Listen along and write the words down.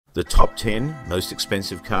The top 10 most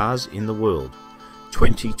expensive cars in the world.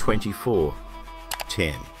 2024.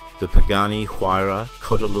 10. The Pagani Huayra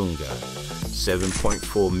Codalunga,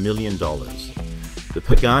 $7.4 million. The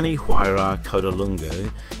Pagani Huayra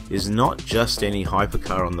Codalunga is not just any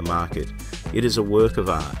hypercar on the market, it is a work of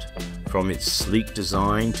art. From its sleek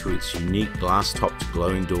design to its unique glass-topped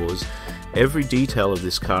glowing doors, every detail of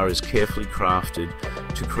this car is carefully crafted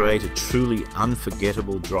to create a truly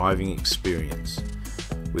unforgettable driving experience.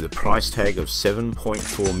 With a price tag of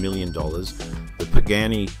 $7.4 million, the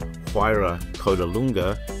Pagani Huayra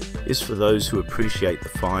Codalunga is for those who appreciate the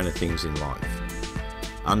finer things in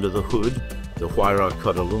life. Under the hood, the Huayra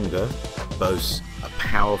Codalunga boasts a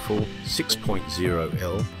powerful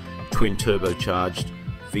 6.0L twin-turbocharged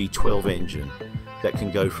V12 engine that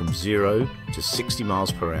can go from 0 to 60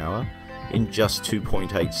 miles per hour in just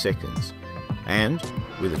 2.8 seconds. And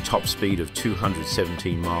with a top speed of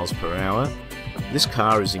 217 miles per hour, this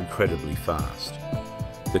car is incredibly fast.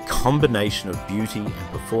 The combination of beauty and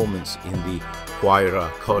performance in the Huayra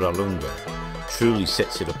Codalunga truly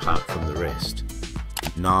sets it apart from the rest.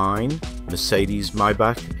 9. Mercedes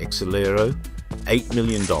Maybach Exelero, $8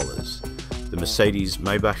 million. The Mercedes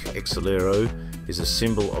Maybach Exelero is a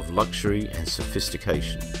symbol of luxury and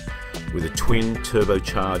sophistication, with a twin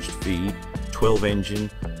turbocharged V12 engine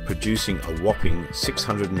producing a whopping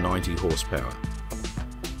 690 horsepower.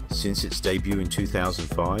 Since its debut in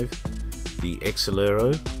 2005, the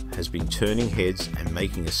Exelero has been turning heads and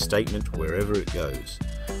making a statement wherever it goes.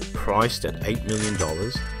 Priced at $8 million,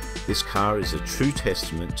 this car is a true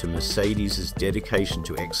testament to Mercedes' dedication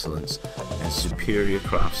to excellence and superior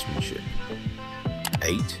craftsmanship.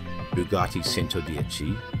 8. Bugatti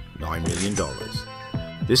Centodieci, $9 million.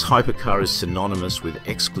 This hypercar is synonymous with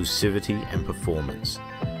exclusivity and performance.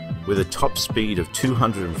 With a top speed of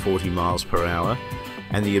 240 miles per hour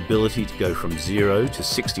and the ability to go from 0 to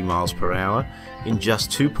 60 miles per hour in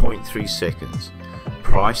just 2.3 seconds.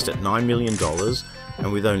 Priced at $9 million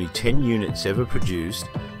and with only 10 units ever produced,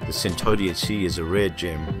 the Centodieci is a rare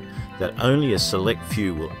gem that only a select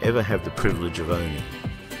few will ever have the privilege of owning.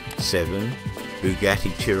 7.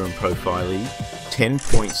 Bugatti Chiron Profilée,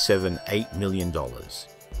 $10.78 million.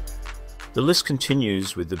 The list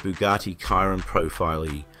continues with the Bugatti Chiron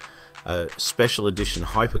Profilée, a special edition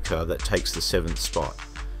hypercar that takes the 7th spot.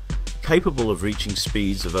 Capable of reaching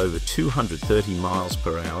speeds of over 230 miles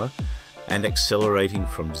per hour and accelerating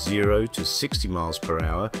from 0 to 60 miles per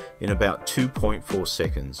hour in about 2.4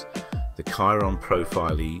 seconds, the Chiron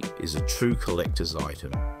Profilée is a true collector's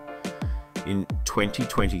item. In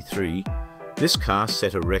 2023, this car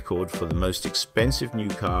set a record for the most expensive new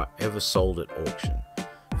car ever sold at auction,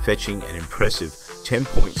 fetching an impressive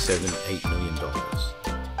 $10.78 million.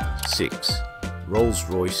 6.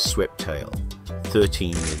 Rolls-Royce Sweptail,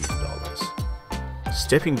 $13 million.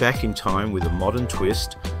 Stepping back in time with a modern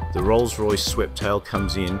twist, the Rolls-Royce Sweptail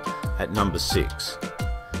comes in at number 6.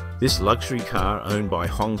 This luxury car, owned by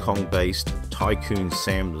Hong Kong-based tycoon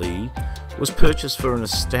Sam Lee, was purchased for an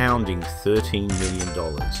astounding $13 million.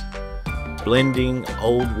 Blending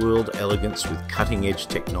old-world elegance with cutting-edge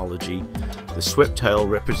technology, the Sweptail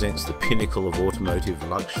represents the pinnacle of automotive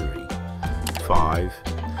luxury. 5.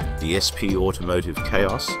 The SP Automotive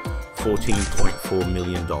Chaos, $14.4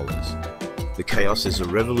 million. The Chaos is a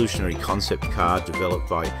revolutionary concept car developed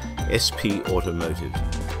by SP Automotive,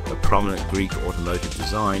 a prominent Greek automotive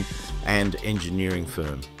design and engineering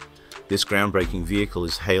firm. This groundbreaking vehicle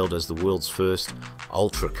is hailed as the world's first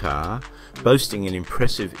ultra car, boasting an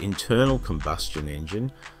impressive internal combustion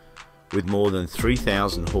engine with more than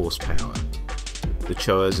 3,000 horsepower. The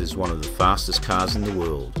Chaos is one of the fastest cars in the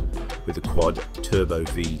world, with a quad-turbo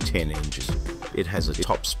V10 engine. It has a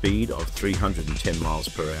top speed of 310 miles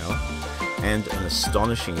per hour and an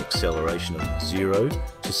astonishing acceleration of 0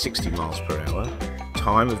 to 60 miles per hour,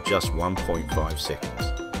 time of just 1.5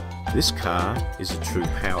 seconds. This car is a true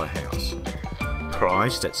powerhouse.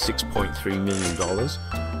 Priced at $6.3 million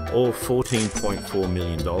or $14.4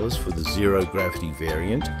 million for the zero gravity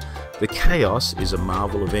variant, the Chaos is a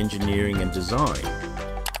marvel of engineering and design.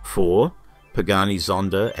 4. Pagani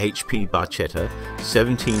Zonda HP Barchetta,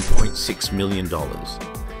 $17.6 million.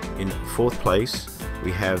 In 4th place,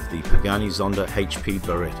 we have the Pagani Zonda HP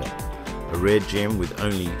Barchetta, a rare gem with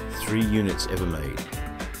only 3 units ever made.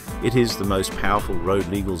 It is the most powerful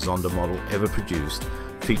road-legal Zonda model ever produced,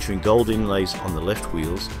 featuring gold inlays on the left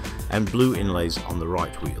wheels and blue inlays on the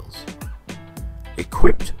right wheels.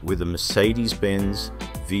 Equipped with a Mercedes-Benz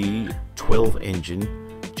V12 engine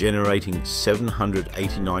generating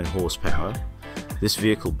 789 horsepower, this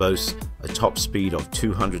vehicle boasts a top speed of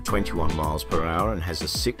 221 miles per hour and has a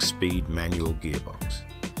 6-speed manual gearbox.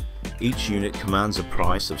 Each unit commands a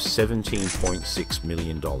price of $17.6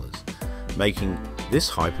 million, making this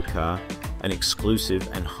hypercar an exclusive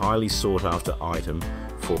and highly sought after item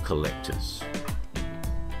for collectors.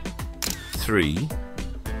 3.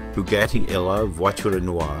 Bugatti Voiture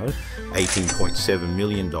Noire, $18.7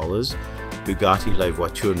 million. Bugatti La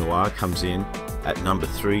Voiture Noire comes in at number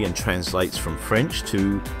 3 and translates from French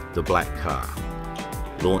to the black car.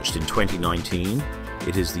 Launched in 2019,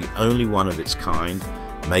 it is the only one of its kind,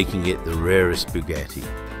 making it the rarest Bugatti.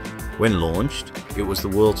 When launched, it was the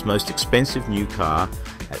world's most expensive new car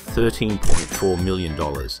at $13.4 million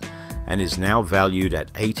and is now valued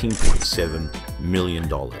at $18.7 million.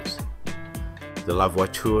 The La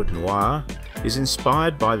Voiture Noire is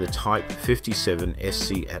inspired by the Type 57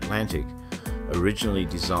 SC Atlantic, originally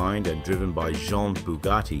designed and driven by Jean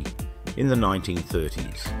Bugatti in the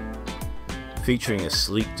 1930s. Featuring a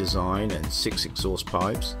sleek design and 6 exhaust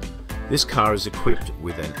pipes, this car is equipped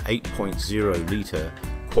with an 8.0-litre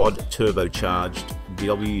quad-turbocharged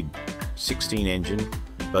W16 engine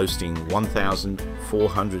boasting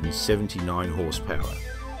 1,479 horsepower.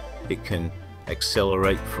 It can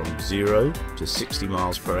accelerate from 0 to 60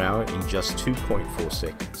 miles per hour in just 2.4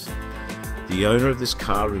 seconds. The owner of this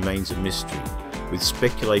car remains a mystery, with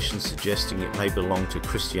speculation suggesting it may belong to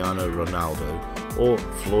Cristiano Ronaldo or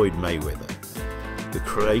Floyd Mayweather. The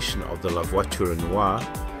creation of the La Voiture Noire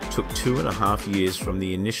took 2.5 years from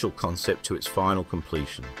the initial concept to its final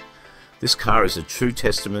completion. This car is a true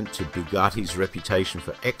testament to Bugatti's reputation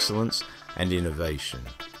for excellence and innovation.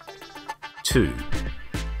 2.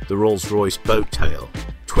 The Rolls-Royce Boat Tail,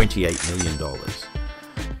 $28 million.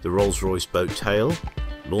 The Rolls-Royce Boat Tail,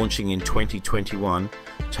 launching in 2021,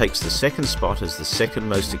 takes the second spot as the second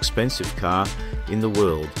most expensive car in the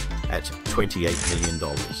world at $28 million.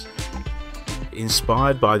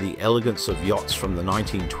 Inspired by the elegance of yachts from the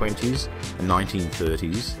 1920s and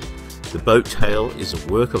 1930s, the Boat Tail is a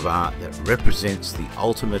work of art that represents the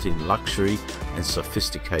ultimate in luxury and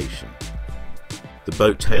sophistication. The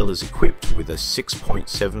Boat Tail is equipped with a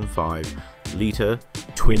 6.75-litre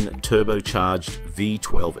twin-turbocharged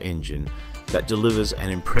V12 engine that delivers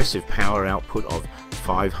an impressive power output of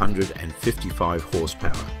 555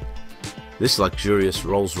 horsepower. This luxurious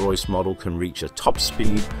Rolls-Royce model can reach a top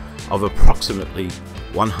speed of approximately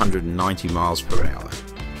 190 miles per hour.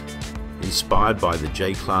 Inspired by the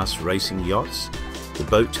J-Class racing yachts, the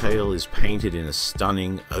Boat Tail is painted in a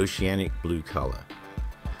stunning oceanic blue color.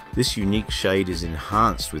 This unique shade is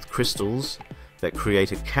enhanced with crystals that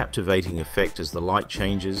create a captivating effect as the light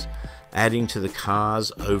changes, adding to the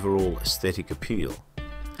car's overall aesthetic appeal.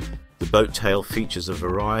 The Boat Tail features a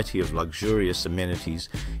variety of luxurious amenities,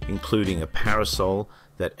 including a parasol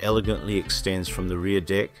that elegantly extends from the rear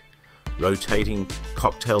deck, rotating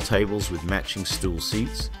cocktail tables with matching stool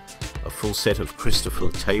seats, a full set of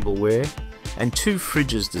Christopher tableware, and 2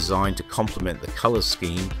 fridges designed to complement the colour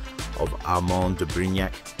scheme of Armand de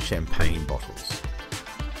Brignac champagne bottles.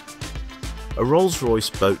 A Rolls-Royce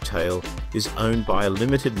Boat Tail is owned by a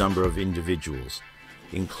limited number of individuals,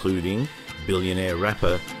 including billionaire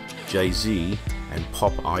rapper Jay-Z and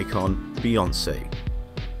pop icon Beyoncé.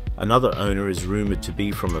 Another owner is rumoured to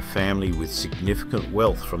be from a family with significant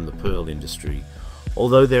wealth from the pearl industry,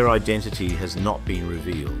 although their identity has not been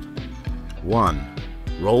revealed. 1.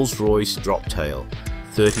 Rolls-Royce Droptail,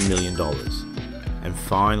 $30 million. And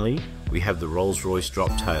finally, we have the Rolls-Royce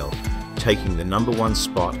Droptail, taking the #1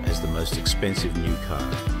 spot as the most expensive new car.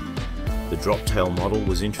 The Droptail model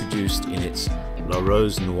was introduced in its La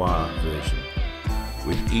Rose Noire version,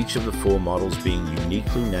 with each of the 4 models being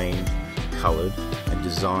uniquely named, coloured and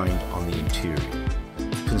designed on the interior.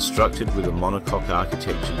 Constructed with a monocoque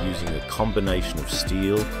architecture using a combination of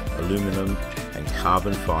steel, aluminum and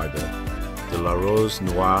carbon fibre, the La Rose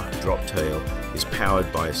Noire Droptail is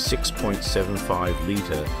powered by a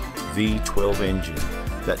 6.75-litre V12 engine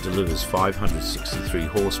that delivers 563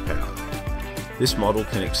 horsepower. This model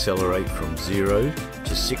can accelerate from 0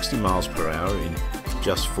 to 60 miles per hour in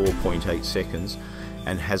just 4.8 seconds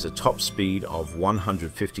and has a top speed of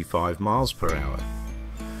 155 miles per hour.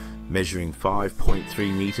 Measuring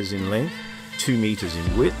 5.3 meters in length, 2 meters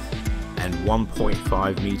in width and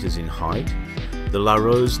 1.5 meters in height, the La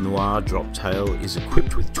Rose Noire Droptail is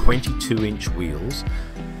equipped with 22-inch wheels,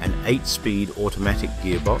 an 8-speed automatic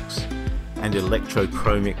gearbox and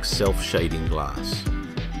electrochromic self-shading glass.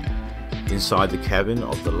 Inside the cabin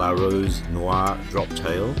of the La Rose Noire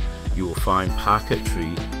Droptail, you will find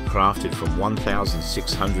parquetry crafted from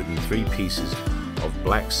 1,603 pieces of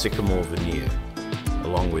black sycamore veneer,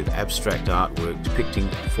 along with abstract artwork depicting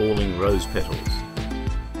falling rose petals.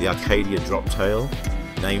 The Arcadia Droptail,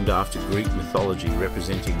 named after Greek mythology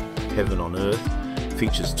representing heaven on earth,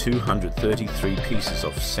 features 233 pieces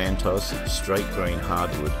of Santos straight grain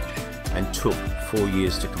hardwood and took 4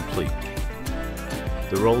 years to complete.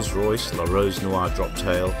 The Rolls-Royce La Rose Noir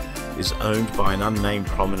Droptail is owned by an unnamed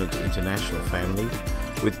prominent international family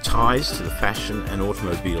with ties to the fashion and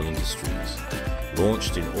automobile industries.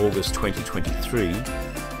 Launched in August 2023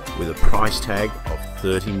 with a price tag of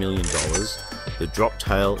 $30 million, the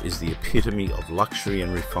Droptail is the epitome of luxury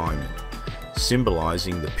and refinement,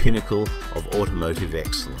 symbolizing the pinnacle of automotive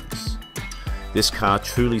excellence. This car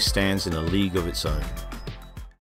truly stands in a league of its own.